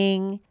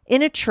swing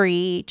in a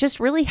tree,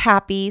 just really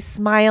happy,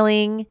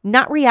 smiling,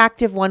 not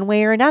reactive one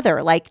way or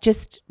another, like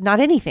just not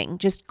anything,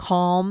 just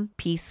calm,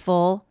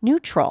 peaceful,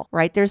 neutral,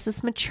 right? There's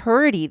this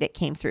maturity that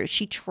came through.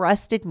 She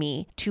trusted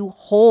me to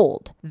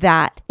hold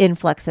that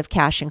influx of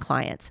cash and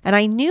clients. And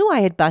I knew I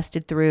had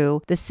busted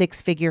through the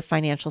six-figure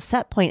financial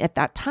set point at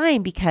that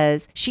time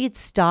because she had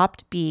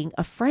stopped being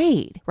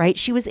afraid, right?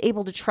 She was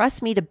able to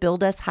trust me to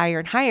build us higher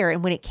and higher.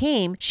 And when it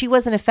came, she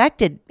wasn't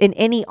affected in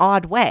any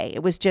odd way.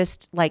 It was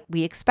just like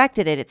we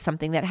expected it. It's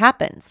something that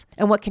happens.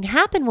 And what can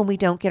happen when we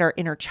don't get our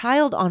inner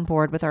child on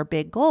board with our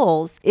big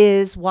goals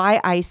is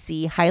why I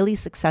see highly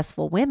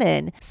successful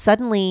women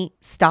suddenly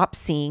stop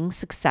seeing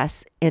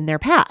success in their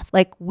path.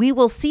 Like we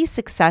will see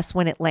success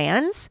when it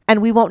lands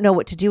and we won't know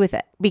what to do with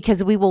it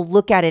because we will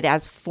look at it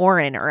as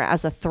foreign or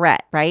as a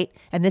threat, right?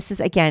 And this is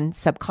again,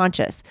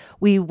 subconscious.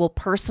 We will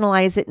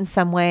personalize it in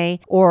some way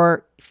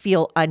or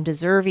feel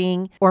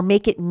undeserving or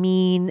make it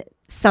mean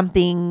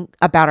something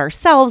about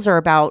ourselves or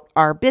about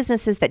our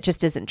businesses that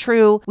just isn't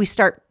true. We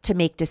start to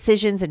make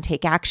decisions and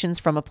take actions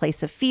from a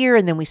place of fear.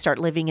 And then we start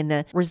living in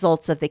the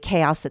results of the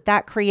chaos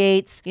that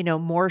creates,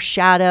 more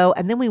shadow.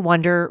 And then we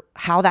wonder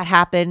how that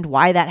happened,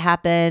 why that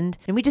happened.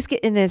 And we just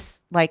get in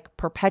this like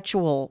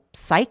perpetual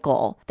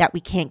cycle that we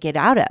can't get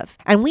out of.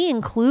 And we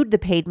include the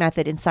paid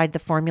method inside the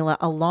formula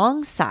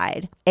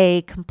alongside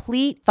a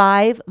complete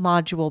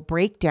 5-module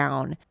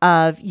breakdown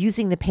of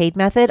using the paid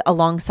method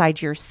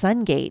alongside your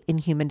sun gate in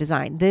human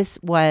design. This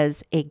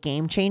was a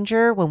game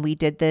changer when we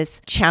did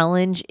this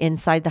challenge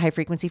inside the high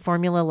frequency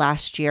formula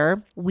last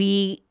year.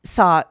 We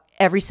saw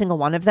every single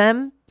one of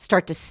them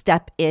start to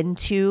step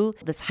into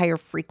this higher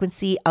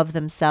frequency of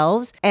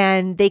themselves.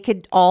 And they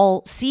could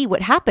all see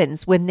what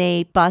happens when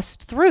they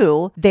bust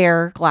through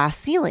their glass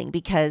ceiling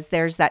because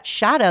there's that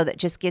shadow that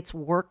just gets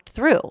worked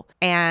through.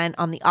 And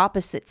on the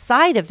opposite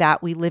side of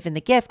that, we live in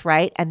the gift,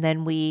 right? And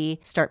then we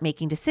start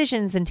making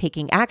decisions and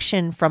taking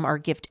action from our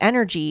gift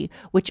energy,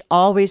 which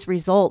always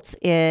results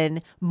in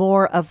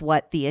more of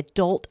what the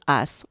adult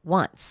us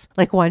wants.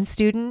 Like one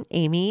student,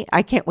 Amy,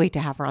 I can't wait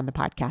to have her on the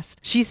podcast.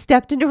 She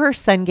stepped into her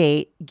Sun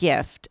Gate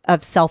gift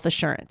of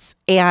self-assurance.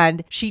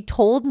 And she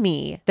told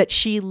me that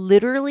she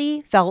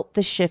literally felt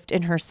the shift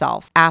in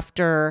herself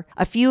after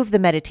a few of the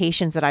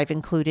meditations that I've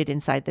included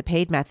inside the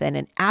paid method.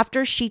 And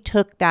after she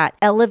took that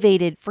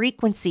elevated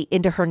frequency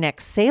into her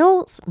next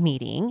sales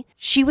meeting,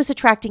 she was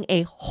attracting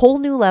a whole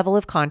new level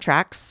of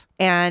contracts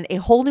and a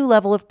whole new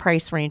level of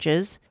price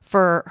ranges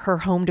for her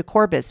home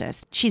decor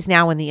business. She's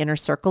now in the inner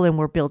circle and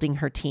we're building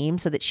her team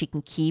so that she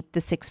can keep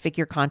the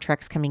six-figure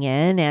contracts coming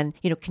in and,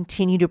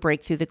 continue to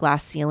break through the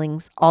glass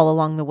ceilings all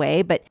along the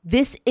way. But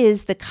this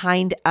is the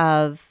kind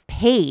of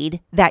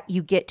paid that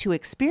you get to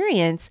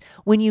experience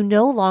when you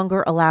no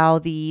longer allow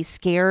the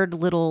scared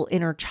little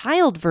inner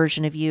child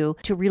version of you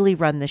to really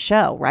run the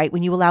show, right?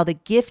 When you allow the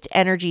gift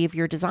energy of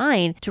your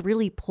design to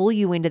really pull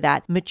you into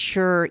that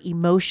mature,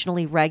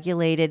 emotionally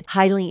regulated,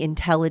 highly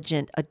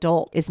intelligent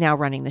adult is now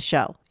running the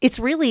show. It's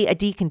really a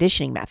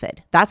deconditioning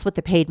method. That's what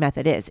the paid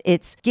method is.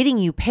 It's getting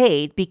you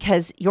paid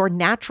because your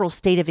natural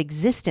state of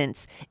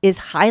existence is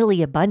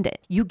highly abundant.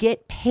 You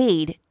get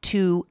paid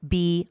to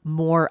be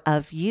more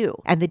of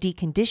you. And the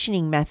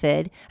deconditioning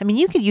method,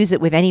 you could use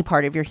it with any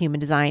part of your human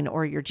design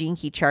or your gene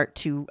key chart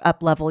to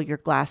up-level your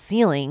glass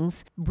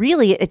ceilings.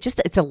 Really,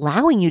 it's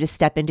allowing you to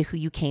step into who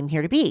you came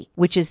here to be,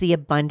 which is the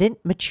abundant,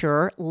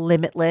 mature,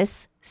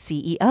 limitless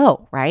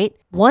CEO, right?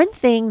 One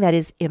thing that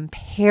is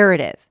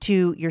imperative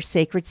to your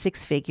sacred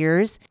six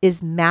figures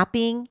is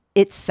mapping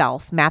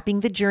itself,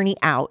 mapping the journey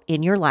out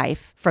in your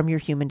life from your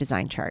human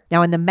design chart.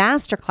 Now, in the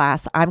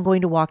masterclass, I'm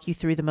going to walk you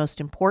through the most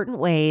important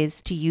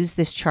ways to use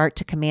this chart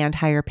to command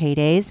higher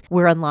paydays.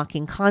 We're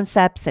unlocking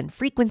concepts and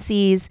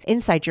frequencies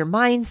inside your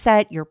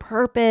mindset, your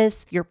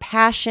purpose, your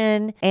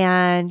passion,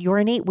 and your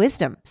innate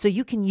wisdom. So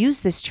you can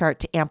use this chart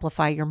to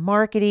amplify your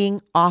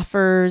marketing,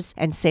 offers,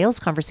 and sales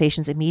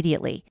conversations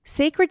immediately.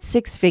 Sacred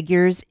Six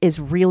Figures is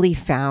really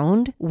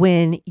found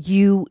when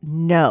you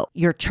know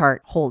your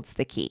chart holds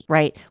the key,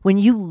 right? When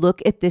you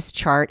look at this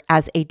chart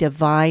as a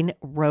divine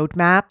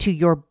roadmap to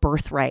your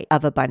birthright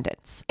of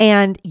abundance.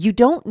 And you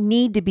don't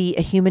need to be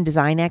a human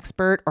design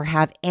expert or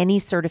have any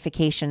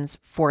certifications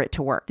for it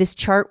to work. This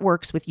chart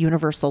works with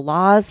universal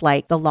laws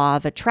like the law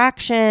of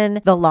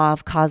attraction, the law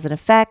of cause and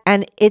effect,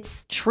 and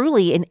it's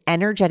truly an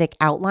energetic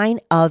outline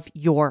of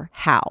your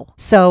how.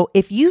 So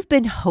if you've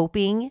been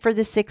hoping for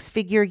the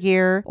 6-figure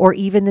year or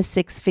even the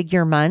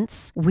 6-figure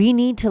months, we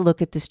need to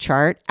look at this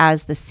chart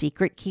as the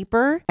secret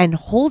keeper and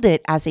hold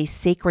it as a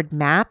sacred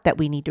map that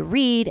we need to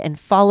read and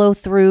follow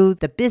through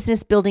the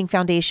business building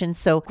foundation.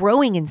 So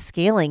growing and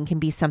scaling can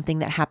be something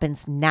that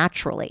happens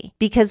naturally,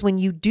 because when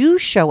you do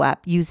show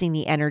up using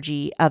the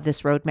energy of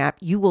this roadmap,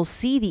 you will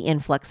see the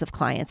influx of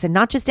clients, and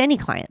not just any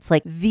clients,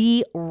 like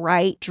the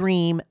right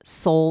dream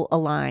soul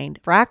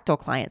aligned fractal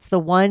clients, the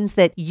ones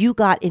that you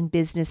got in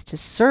business to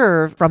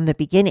serve from the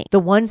beginning, the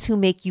ones who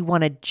make you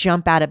want to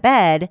jump out of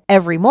bed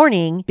every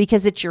morning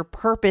because it's your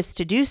purpose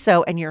to do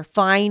so and you're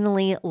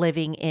finally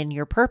living in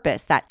your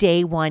purpose. That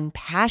day one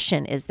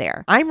passion is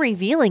there. I'm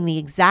revealing the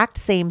exact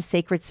same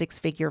sacred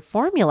 6-figure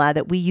formula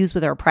that we use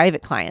with our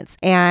private clients,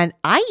 and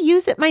I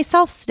use it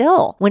myself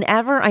still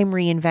whenever I'm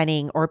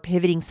reinventing or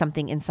pivoting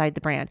something inside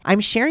the brand. I'm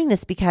sharing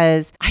this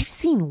because I've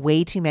seen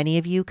way too many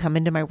of you come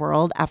into my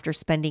world after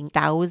spending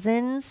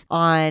thousands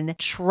on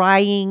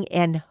trying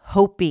and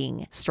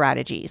hoping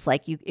strategies.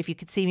 Like if you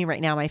could see me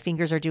right now, my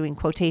fingers are doing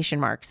quotation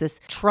marks. This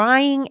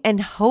trying and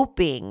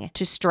hoping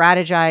to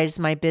strategize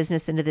my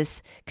business into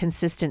this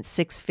consistent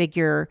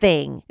 6-figure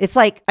thing. It's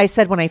like I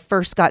said when I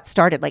first got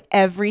started, like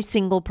every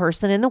single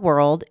person in the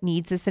world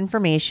needs this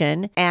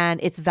information, and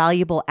it's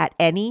valuable at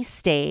any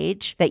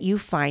stage that you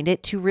find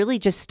it to really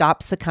just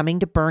stop succumbing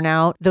to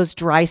burnout, those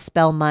dry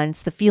spell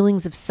months, the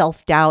feelings of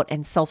self-doubt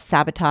and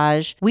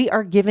self-sabotage. We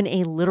are given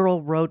a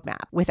literal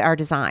roadmap with our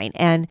design.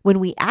 And when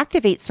we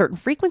activate certain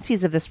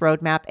frequencies of this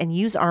roadmap and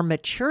use our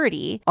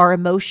maturity, our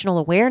emotional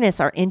awareness,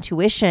 our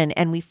intuition,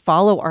 and we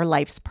follow our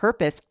life's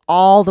purpose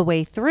all the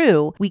way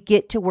through, we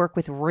get to work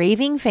with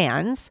raving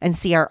fans and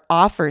see our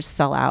offers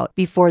sell out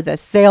before the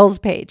sales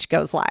page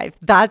goes live.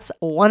 That's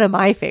one of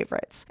my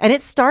favorites. And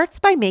it starts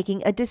by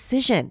making a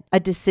decision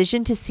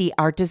to see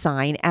our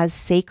design as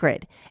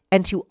sacred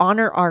and to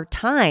honor our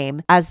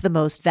time as the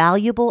most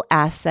valuable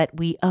asset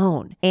we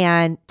own,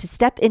 and to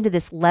step into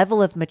this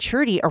level of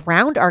maturity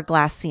around our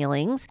glass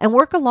ceilings and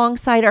work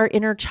alongside our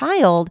inner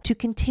child to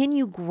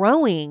continue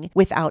growing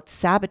without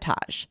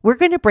sabotage. We're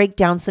going to break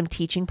down some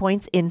teaching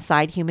points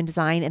inside Human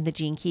Design and the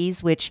Gene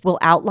Keys, which will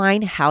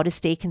outline how to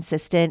stay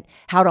consistent,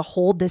 how to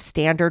hold the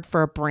standard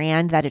for a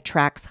brand that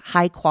attracts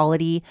high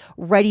quality,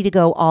 ready to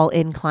go all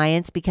in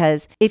clients,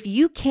 because if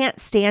you can't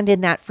stand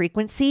in that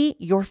frequency,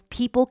 your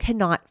people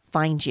cannot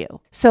find you.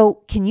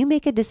 So can you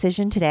make a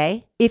decision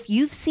today? If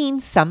you've seen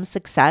some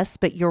success,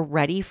 but you're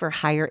ready for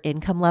higher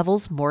income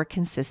levels more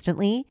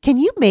consistently, can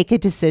you make a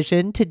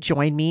decision to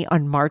join me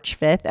on March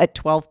 5th at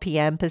 12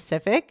 p.m.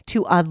 Pacific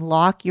to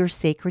unlock your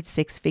sacred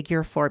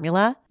 6-figure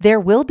formula? There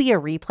will be a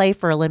replay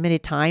for a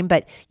limited time,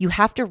 but you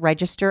have to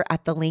register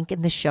at the link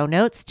in the show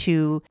notes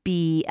to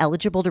be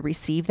eligible to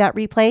receive that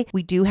replay.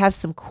 We do have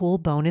some cool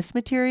bonus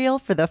material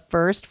for the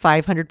first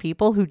 500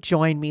 people who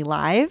join me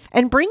live.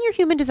 And bring your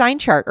human design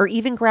chart or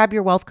even grab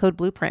your wealth code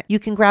blueprint. You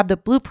can grab the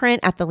blueprint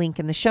at the link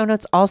in the show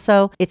notes.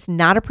 Also, it's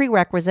not a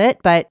prerequisite,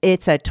 but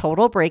it's a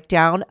total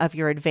breakdown of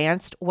your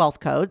advanced wealth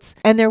codes.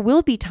 And there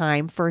will be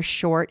time for a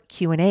short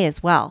Q&A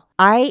as well.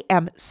 I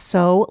am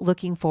so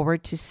looking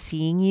forward to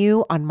seeing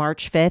you on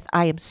March 5th.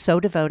 I am so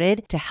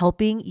devoted to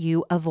helping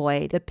you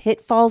avoid the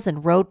pitfalls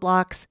and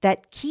roadblocks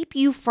that keep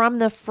you from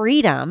the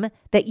freedom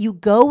that you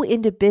go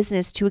into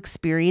business to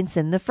experience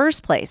in the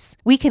first place.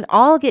 We can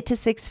all get to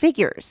 6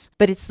 figures,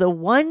 but it's the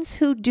ones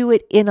who do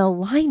it in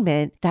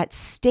alignment that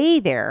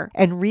stay there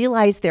and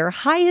realize their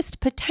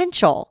highest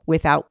potential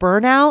without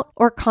burnout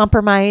or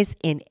compromise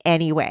in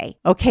any way.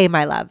 Okay,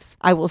 my loves,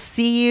 I will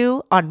see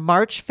you on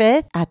March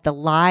 5th at the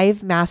live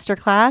masterclass.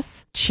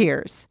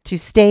 Cheers to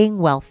staying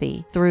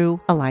wealthy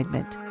through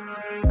alignment.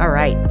 All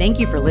right,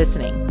 thank you for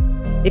listening.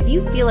 If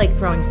you feel like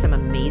throwing some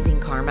amazing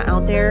karma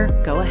out there,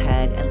 go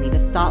ahead and leave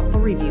a thoughtful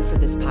review for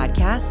this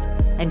podcast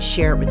and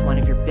share it with one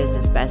of your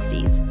business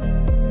besties.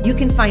 You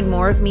can find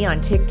more of me on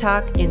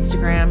TikTok,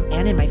 Instagram,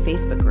 and in my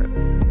Facebook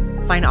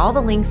group. Find all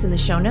the links in the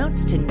show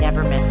notes to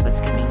never miss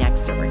what's coming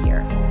next over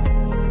here.